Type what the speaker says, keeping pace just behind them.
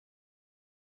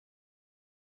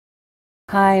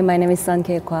Hi, my name is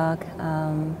Kwak.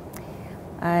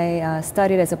 I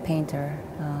studied as a painter,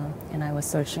 and I was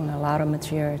searching a lot of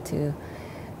material to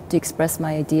express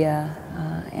my idea.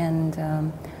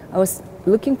 I was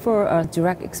looking for a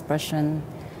direct expression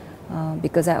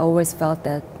because I always felt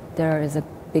that there is a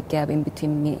big gap in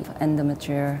between me and the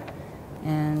material.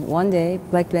 And one day,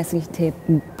 black masking tape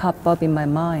popped up in my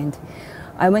mind.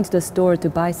 I went to the store to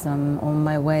buy some. On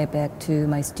my way back to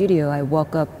my studio, I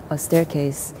walked up a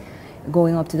staircase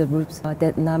going up to the roofs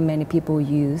that not many people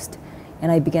used,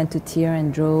 and I began to tear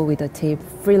and draw with the tape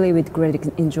freely with great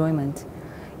enjoyment.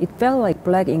 It felt like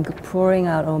black ink pouring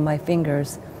out of my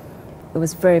fingers. It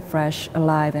was very fresh,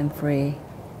 alive, and free.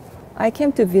 I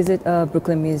came to visit a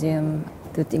Brooklyn museum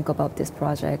to think about this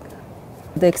project.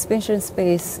 The exhibition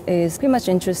space is pretty much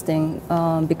interesting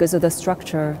because of the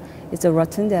structure. It's a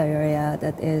rotunda area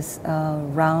that is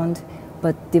round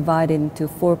but divided into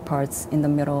 4 parts in the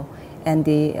middle. And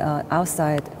the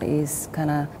outside is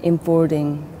kind of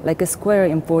enfolding, like a square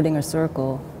enfolding a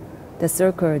circle. The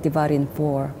circle divided in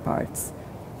 4 parts.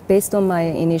 Based on my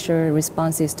initial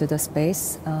responses to the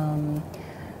space,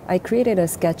 I created a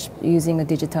sketch using a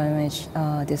digital image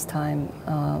this time,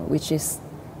 which is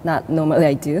not normally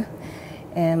I do.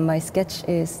 And my sketch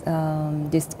is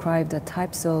describe the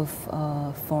types of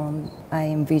form I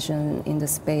envision in the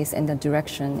space and the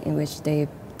direction in which they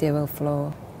will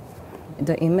flow.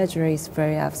 The imagery is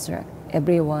very abstract.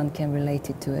 Everyone can relate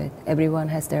it to it. Everyone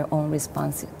has their own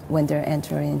response when they're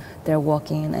entering, they're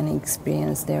walking and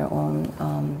experience their own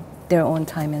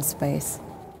time and space.